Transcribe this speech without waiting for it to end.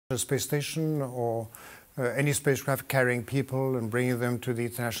Space Station or any spacecraft carrying people and bringing them to the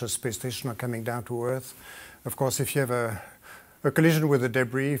International Space Station or coming down to Earth. Of course, if you have a collision with a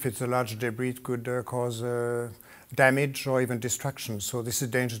debris, if it's a large debris, it could cause damage or even destruction. So this is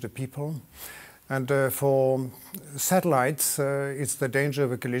a danger to people. And for satellites, it's the danger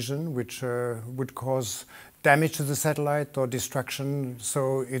of a collision, which would cause damage to the satellite or destruction.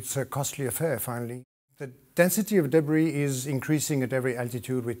 So it's a costly affair, finally. The density of debris is increasing at every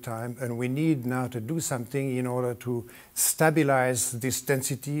altitude with time, and we need now to do something in order to stabilize this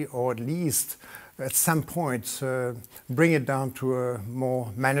density, or at least at some point bring it down to a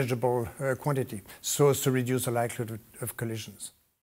more manageable quantity, so as to reduce the likelihood of collisions.